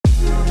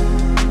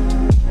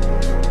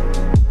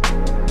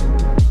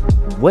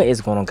What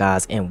is going on,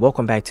 guys, and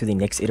welcome back to the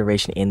next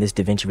iteration in this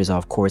DaVinci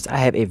Resolve course. I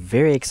have a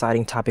very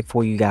exciting topic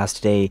for you guys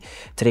today.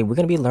 Today we're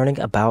going to be learning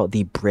about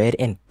the bread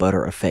and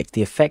butter effect,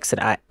 the effects that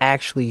I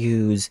actually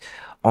use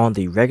on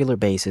the regular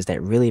basis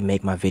that really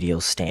make my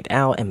videos stand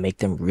out and make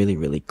them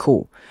really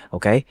cool.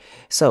 Okay,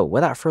 so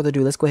without further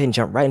ado, let's go ahead and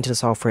jump right into the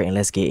software and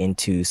let's get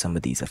into some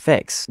of these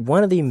effects.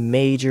 One of the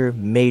major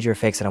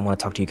effects that I want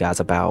to talk to you guys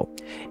about,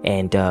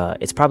 and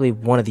it's probably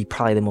one of the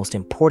most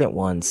important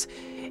ones,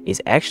 is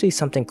actually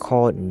something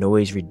called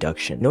noise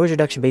reduction. Noise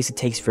reduction basically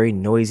takes very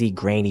noisy,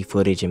 grainy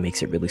footage and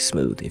makes it really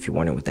smooth, if you're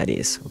wondering what that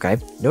is. Okay,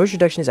 noise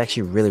reduction is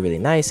actually really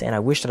nice, and I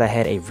wish that I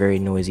had a very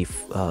noisy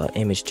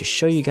image to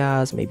show you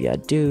guys. Maybe I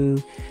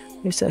do.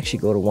 Let's actually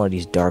go to one of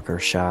these darker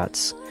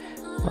shots.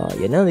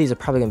 Yeah, none of these are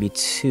probably gonna be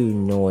too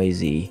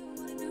noisy.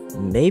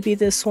 Maybe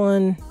this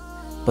one,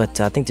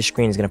 but I think the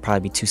screen is going to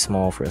probably be too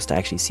small for us to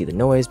actually see the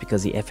noise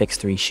because the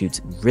FX3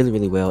 shoots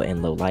really well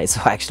in low light, so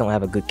I actually don't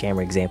have a good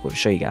camera example to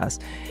show you guys.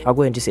 I'll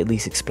go ahead and just at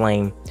least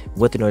explain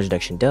what the noise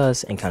reduction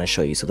does and kind of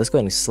show you. So let's go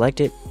ahead and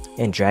select it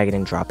and drag it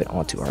and drop it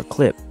onto our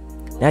clip.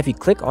 Now if you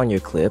click on your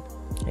clip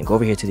and go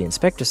over here to the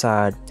inspector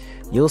side,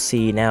 you'll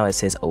see now it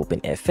says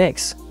Open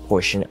FX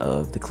portion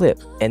of the clip,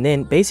 and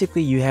then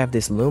basically you have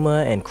this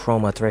luma and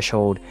chroma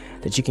threshold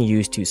that you can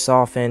use to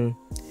soften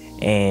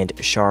and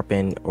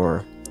sharpen,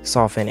 or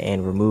soften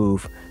and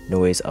remove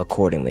noise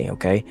accordingly.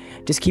 Okay,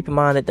 just keep in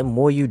mind that the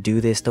more you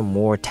do this, the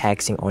more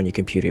taxing on your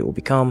computer it will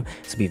become,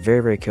 so be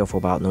very careful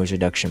about noise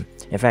reduction.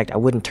 In fact, I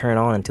wouldn't turn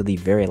on until the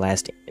very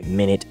last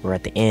minute or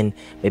at the end.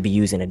 Maybe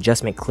use an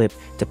adjustment clip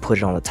to put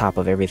it on the top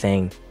of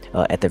everything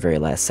at the very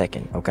last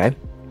second. Okay,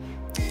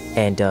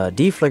 and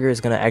DeFlicker is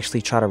going to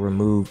actually try to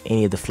remove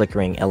any of the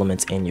flickering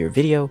elements in your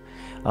video.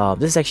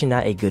 This is actually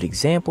not a good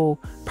example.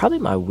 Probably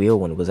my wheel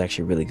one was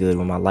actually really good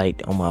when my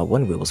light on my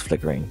one wheel was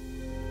flickering.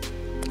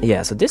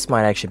 Yeah, so this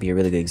might actually be a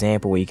really good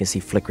example where you can see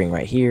flickering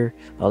right here.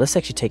 Let's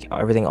actually take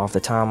everything off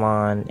the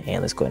timeline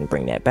and let's go ahead and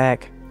bring that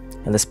back.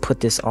 And let's put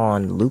this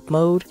on loop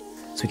mode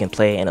so we can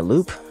play in a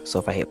loop. So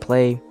if I hit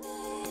play,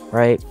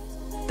 right,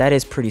 that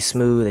is pretty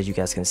smooth, as you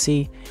guys can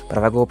see. But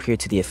if I go up here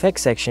to the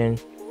effects section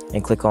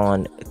and click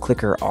on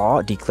flicker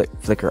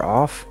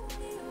off,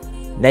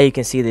 now you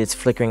can see that it's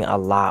flickering a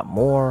lot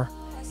more,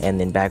 and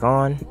then back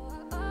on.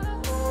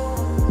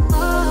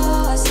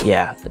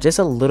 Yeah, just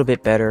a little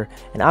bit better.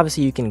 And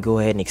obviously you can go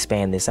ahead and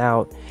expand this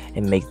out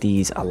and make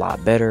these a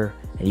lot better,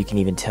 and you can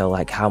even tell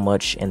like how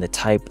much and the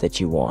type that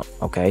you want.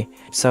 Okay,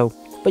 so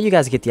but you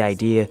guys get the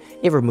idea.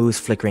 It removes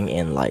flickering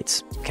in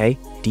lights. Okay,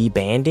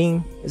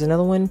 DeBanding is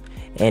another one,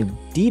 and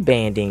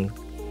DeBanding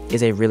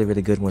is a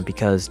really good one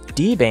because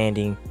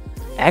DeBanding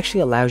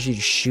actually allows you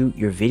to shoot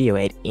your video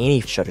at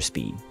any shutter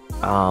speed.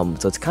 So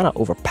it's kind of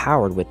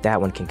overpowered what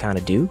that one can kind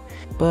of do,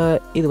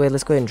 but either way,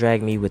 let's go ahead and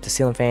drag me with the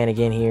ceiling fan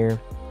again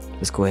here.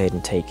 Let's go ahead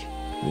and take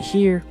me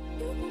here,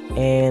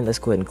 and let's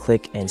go ahead and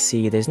click and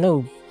see there's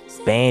no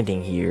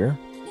banding here,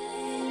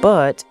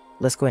 but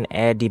let's go ahead and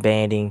add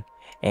debanding.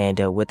 And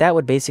what that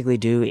would basically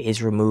do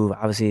is remove,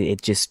 obviously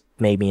it just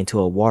made me into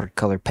a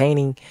watercolor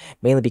painting,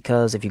 mainly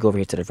because if you go over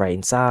here to the right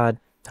hand side,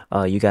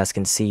 you guys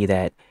can see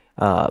that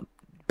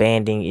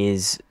banding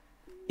is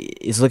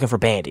looking for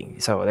banding,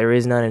 so there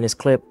is none in this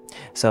clip.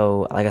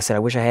 So like I said, I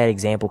wish I had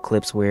example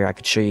clips where I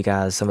could show you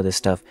guys some of this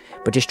stuff,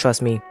 but just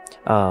trust me,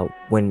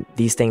 when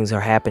these things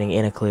are happening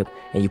in a clip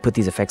and you put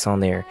these effects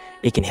on there,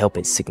 it can help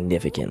it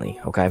significantly.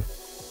 Okay,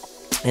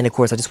 and of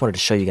course I just wanted to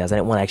show you guys, I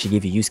didn't want to actually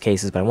give you use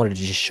cases, but I wanted to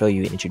just show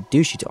you and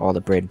introduce you to all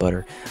the bread and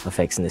butter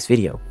effects in this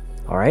video.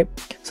 Alright,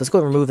 so let's go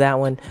ahead and remove that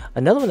one.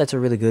 Another one that's a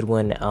really good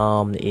one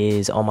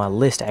is on my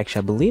list, actually.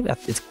 I believe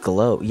it's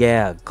Glow.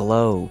 Yeah,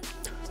 Glow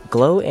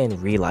and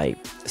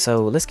ReLight.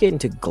 So let's get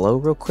into Glow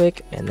real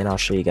quick, and then I'll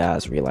show you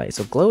guys ReLight.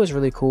 So Glow is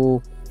really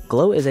cool.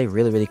 Glow is a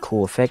really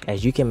cool effect,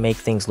 as you can make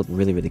things look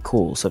really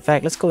cool. So in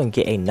fact, let's go and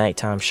get a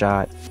nighttime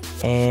shot,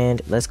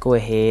 and let's go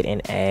ahead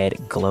and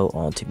add Glow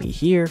onto me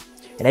here.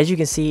 And as you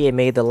can see, it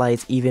made the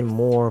lights even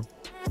more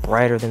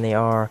brighter than they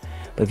are.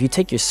 But if you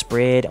take your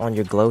spread on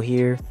your Glow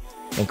here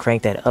and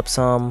crank that up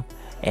some,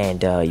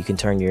 and you can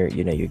turn your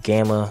your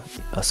gamma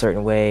a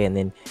certain way, and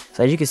then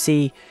so as you can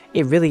see,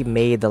 it really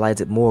made the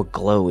lights more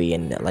glowy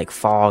and like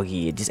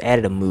foggy. It just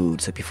added a mood.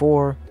 So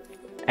before,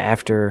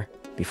 after.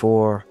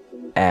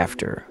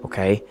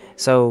 Okay,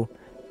 so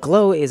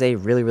Glow is a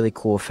really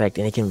cool effect,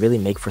 and it can really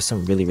make for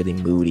some really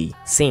moody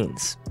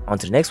scenes. On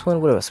to the next one.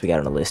 What else we got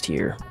on the list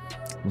here?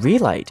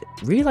 ReLight.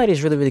 ReLight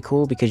is really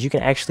cool because you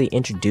can actually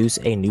introduce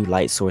a new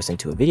light source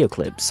into a video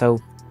clip.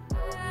 So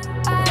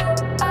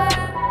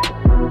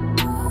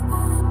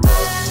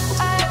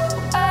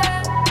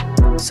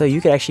you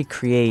could actually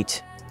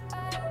create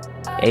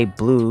a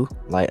blue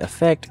light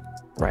effect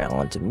right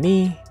onto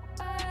me,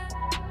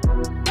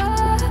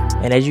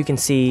 and as you can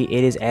see,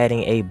 it is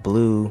adding a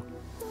blue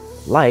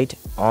light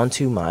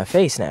onto my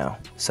face now.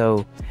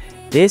 So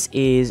this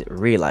is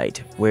ReLight,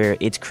 where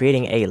it's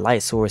creating a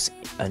light source,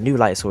 a new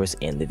light source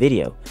in the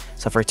video.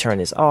 So if I turn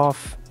this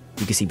off,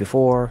 you can see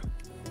before,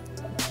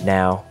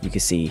 now you can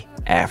see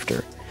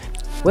after.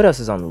 What else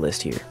is on the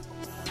list here?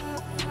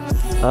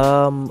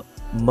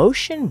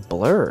 motion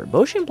blur.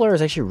 Motion blur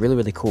is actually really,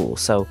 really cool.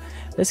 So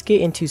let's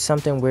get into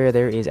something where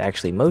there is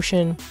actually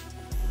motion.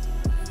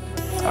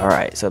 All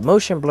right, so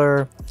motion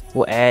blur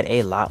will add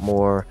a lot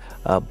more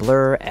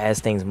blur as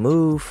things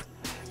move.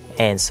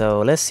 And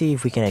so let's see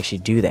if we can actually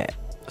do that.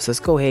 So let's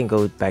go ahead and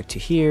go back to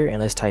here and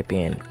let's type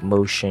in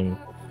motion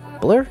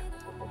blur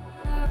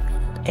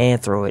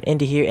and throw it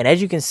into here. And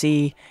as you can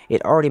see,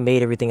 it already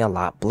made everything a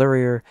lot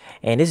blurrier.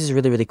 And this is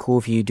really, really cool.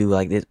 If you do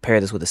like this, pair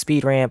this with a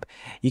speed ramp,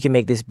 you can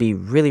make this be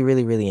really,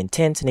 really, really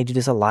intense. And they do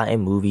this a lot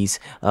in movies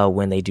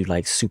when they do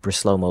like super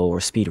slow-mo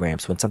or speed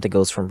ramps, when something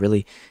goes from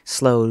really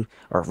slow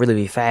or really,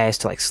 really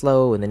fast to like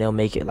slow, and then they'll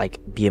make it like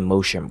be a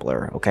motion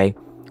blur. Okay,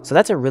 so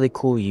that's a really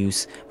cool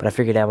use, but I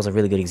figured that was a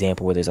really good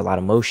example where there's a lot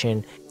of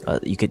motion.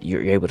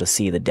 You're able to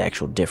see the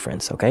actual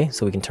difference. Okay,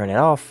 so we can turn it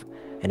off,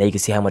 and now you can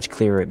see how much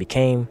clearer it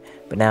became.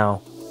 But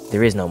now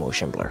there is no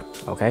motion blur.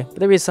 Okay, but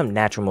there is some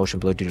natural motion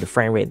blur due to the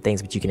frame rate and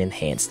things, but you can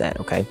enhance that.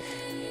 Okay,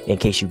 in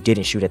case you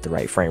didn't shoot at the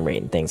right frame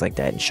rate and things like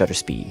that, and shutter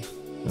speed.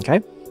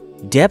 Okay,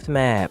 depth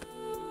map.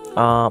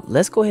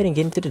 Let's go ahead and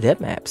get into the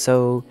depth map.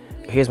 So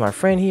here's my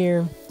friend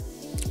here.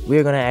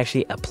 We're gonna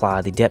actually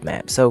apply the depth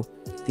map. So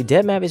the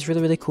depth map is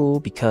really, really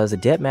cool because the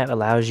depth map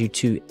allows you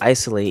to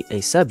isolate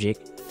a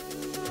subject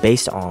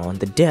based on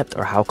the depth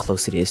or how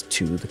close it is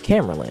to the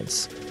camera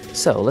lens.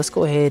 So let's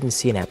go ahead and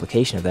see an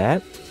application of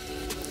that.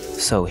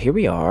 So here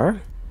we are.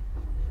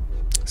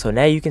 So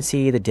now you can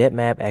see the depth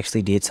map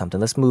actually did something.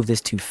 Let's move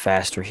this to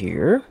faster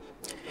here.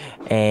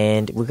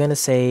 And we're gonna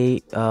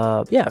say,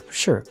 yeah,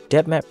 sure,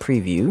 depth map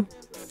preview.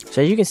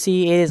 So as you can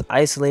see, it is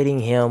isolating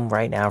him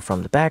right now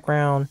from the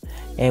background,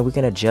 and we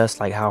can adjust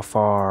like how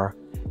far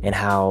and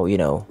how, you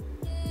know,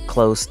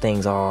 close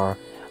things are,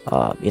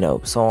 you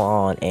know, so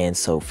on and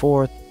so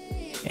forth.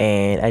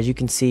 And as you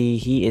can see,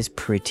 he is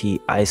pretty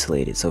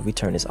isolated. So if we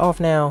turn this off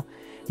now,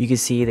 you can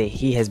see that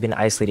he has been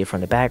isolated from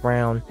the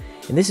background.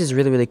 And this is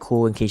really, really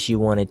cool in case you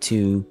wanted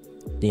to,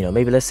 you know,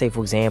 maybe let's say,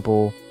 for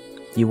example,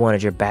 you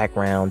wanted your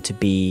background to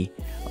be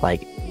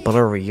like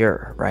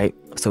blurrier, right,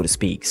 so to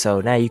speak.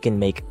 So now you can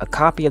make a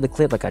copy of the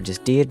clip like I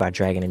just did by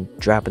dragging and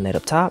dropping that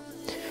up top.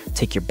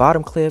 Take your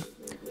bottom clip,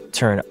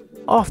 turn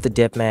off the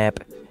depth map,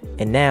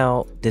 and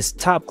now this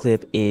top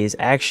clip is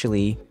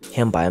actually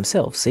him by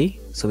himself. See,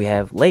 so we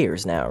have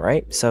layers now,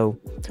 right? So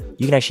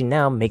you can actually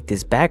now make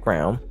this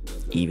background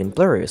even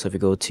blurrier. So if you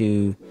go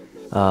to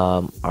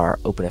our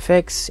open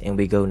effects and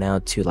we go now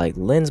to like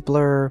lens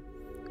blur,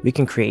 we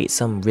can create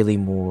some really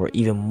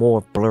even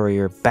more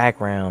blurrier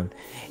background,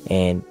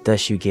 and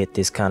thus you get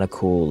this kind of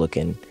cool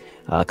looking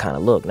kind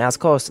of look. Now of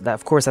course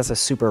that's a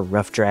super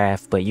rough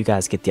draft, but you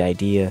guys get the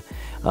idea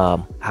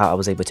how I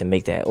was able to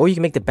make that. Or you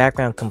can make the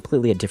background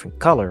completely a different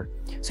color.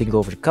 So you can go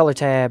over to color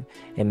tab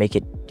and make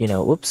it, you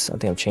know, whoops, I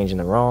think I'm changing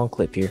the wrong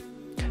clip here.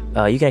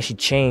 You can actually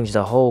change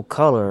the whole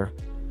color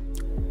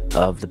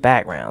of the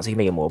background. So you can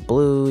make it more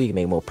blue, you can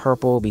make it more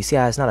purple, but you see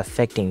how it's not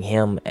affecting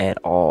him at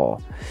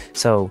all.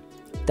 So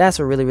that's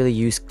a really,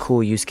 really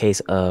cool use case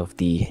of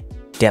the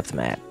depth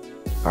map.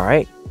 All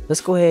right,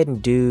 let's go ahead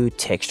and do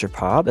texture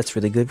pop. That's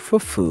really good for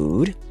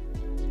food.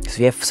 So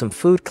you have some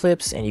food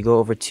clips and you go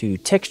over to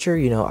texture.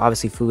 You know,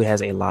 obviously food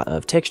has a lot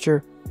of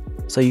texture.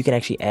 So you can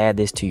actually add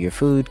this to your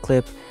food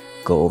clip.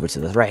 Go over to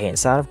the right hand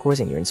side, of course,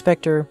 in your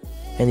inspector.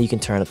 And then you can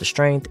turn up the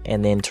strength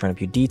and then turn up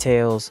your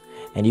details.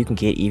 And you can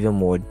get even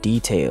more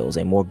details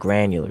and more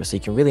granular. So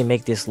you can really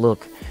make this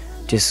look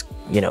just,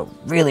 you know,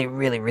 really,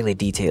 really, really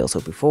detailed. So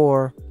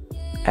before,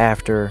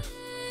 after,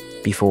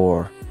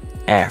 before,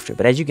 after.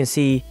 But as you can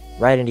see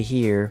right into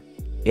here,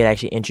 it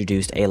actually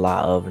introduced a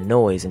lot of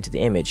noise into the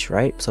image,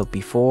 right? So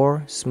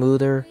before,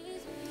 smoother,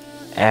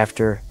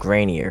 after,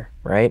 grainier,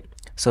 right?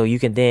 So you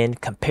can then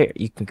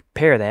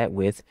compare that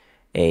with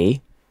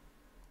a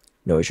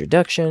noise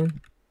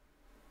reduction,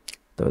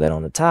 throw that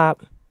on the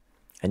top,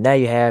 and now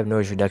you have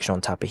noise reduction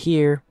on top of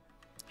here.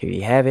 Here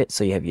you have it.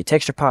 So you have your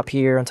texture pop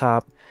here on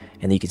top,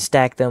 and then you can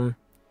stack them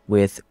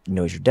with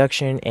noise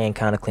reduction and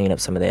kind of clean up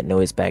some of that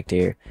noise back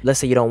there. Let's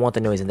say you don't want the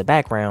noise in the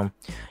background.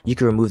 You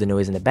can remove the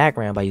noise in the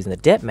background by using the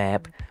depth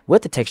map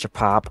with the texture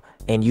pop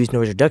and use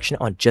noise reduction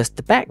on just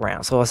the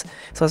background. So I was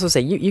going to say,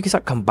 you can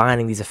start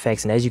combining these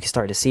effects, and as you can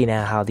start to see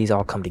now how these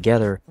all come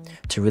together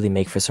to really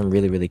make for some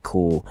really, really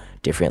cool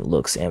different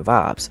looks and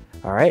vibes.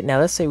 All right, now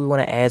let's say we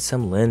want to add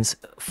some lens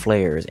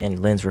flares and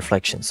lens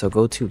reflections. So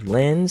go to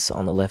lens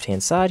on the left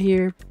hand side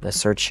here. Let's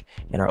search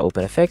in our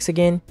open effects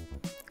again.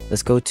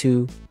 Let's go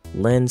to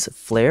lens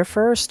flare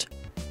first.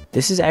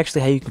 This is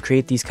actually how you can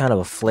create these kind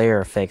of flare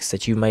effects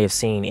that you may have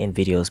seen in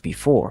videos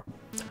before.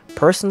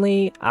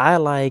 Personally, I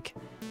like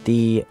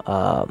the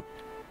I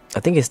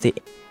think it's the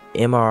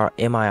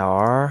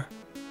MIR.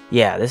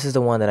 Yeah, this is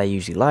the one that I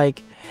usually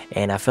like,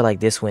 and I feel like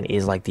this one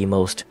is like the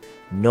most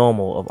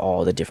normal of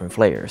all the different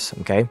flares.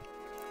 Okay,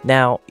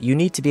 now you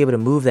need to be able to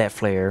move that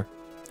flare,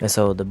 and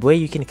so the way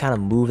you can kind of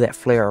move that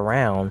flare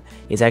around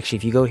is actually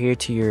if you go here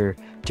to your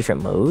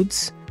different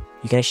modes.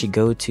 You can actually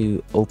go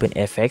to open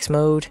FX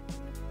mode,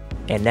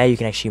 And now you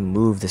can actually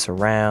move this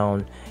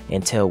around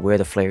and tell where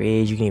the flare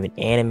is. You can even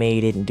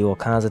animate it and do all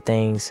kinds of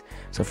things.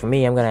 So for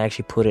me, I'm going to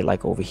actually put it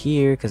like over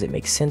here because it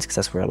makes sense, because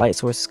that's where a light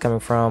source is coming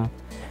from.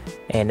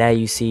 And now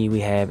you see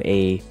we have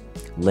a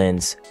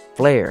lens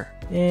flare.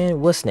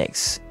 And what's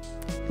next?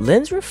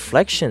 Lens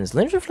reflections.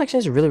 Lens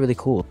reflections is really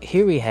cool.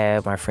 Here we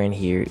have my friend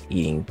here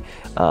eating,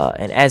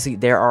 and as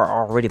there are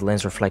already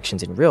lens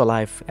reflections in real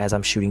life as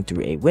I'm shooting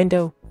through a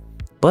window.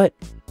 But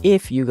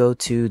if you go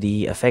to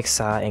the effects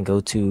side and go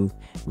to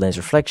lens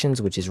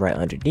reflections, which is right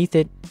underneath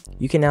it,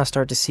 you can now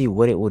start to see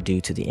what it will do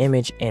to the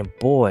image. And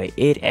boy,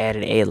 it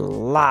added a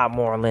lot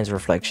more lens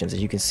reflections.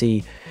 As you can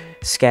see,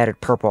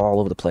 scattered purple all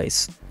over the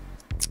place.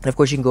 And of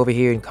course, you can go over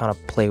here and kind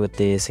of play with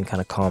this and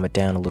kind of calm it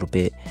down a little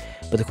bit.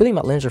 But the cool thing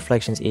about lens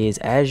reflections is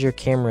as your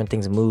camera and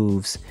things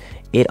moves,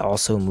 it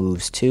also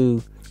moves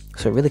too.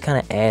 So it really kind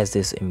of adds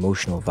this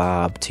emotional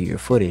vibe to your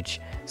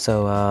footage.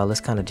 So let's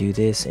kind of do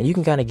this, and you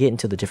can kind of get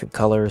into the different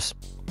colors.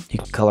 You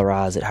can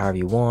colorize it however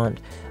you want.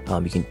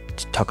 You can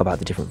talk about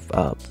the different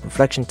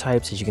reflection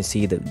types. As you can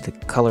see, the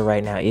color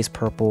right now is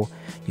purple.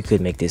 You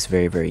could make this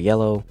very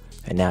yellow,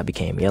 and now it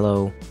became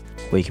yellow.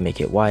 Or you can make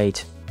it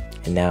white,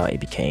 and now it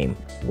became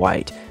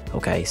white.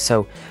 Okay,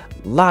 so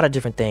a lot of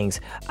different things.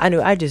 I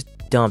knew I just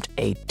dumped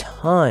a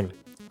ton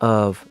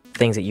of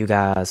things at you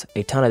guys,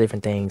 a ton of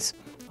different things.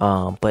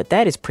 But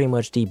that is pretty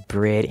much the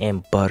bread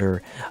and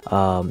butter,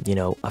 you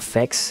know,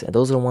 effects.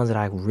 Those are the ones that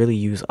I really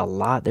use a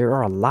lot. There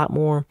are a lot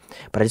more,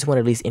 but I just want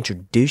to at least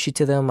introduce you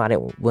to them. I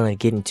didn't want to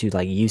get into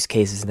like use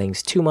cases and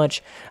things too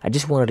much. I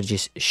just wanted to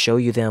just show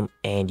you them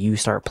and you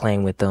start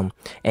playing with them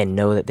and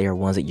know that they are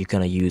ones that you're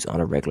going to use on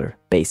a regular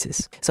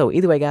basis. So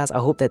either way, guys, I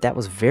hope that that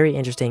was very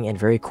interesting and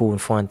very cool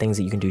and fun things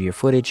that you can do to your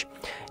footage.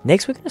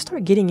 Next, we're going to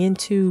start getting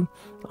into,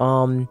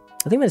 I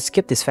think I'm going to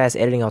skip this fast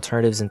editing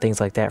alternatives and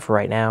things like that for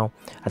right now.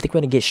 I think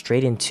we're going to get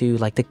straight into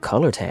like the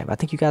color tab. I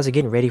think you guys are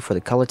getting ready for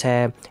the color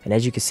tab. And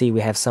as you can see,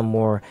 we have some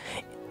more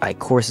like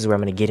courses where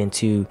I'm going to get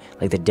into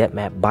like the depth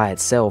map by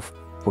itself.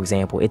 For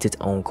example, it's its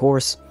own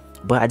course.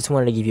 But I just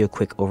wanted to give you a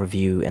quick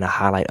overview and a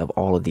highlight of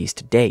all of these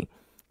today.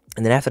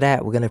 And then after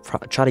that, we're going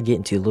to try to get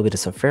into a little bit of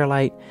some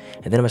Fairlight.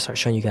 And then I'm going to start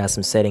showing you guys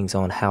some settings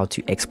on how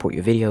to export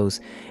your videos.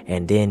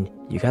 And then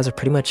you guys are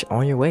pretty much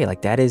on your way.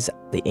 Like that is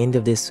the end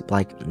of this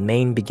like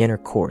main beginner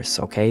course.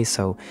 Okay,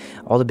 so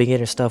all the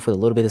beginner stuff with a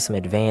little bit of some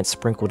advanced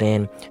sprinkled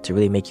in to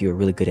really make you a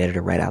really good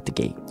editor right out the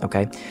gate.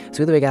 Okay,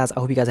 so either way, guys, I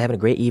hope you guys are having a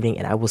great evening,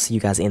 and I will see you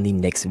guys in the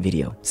next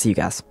video. See you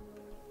guys.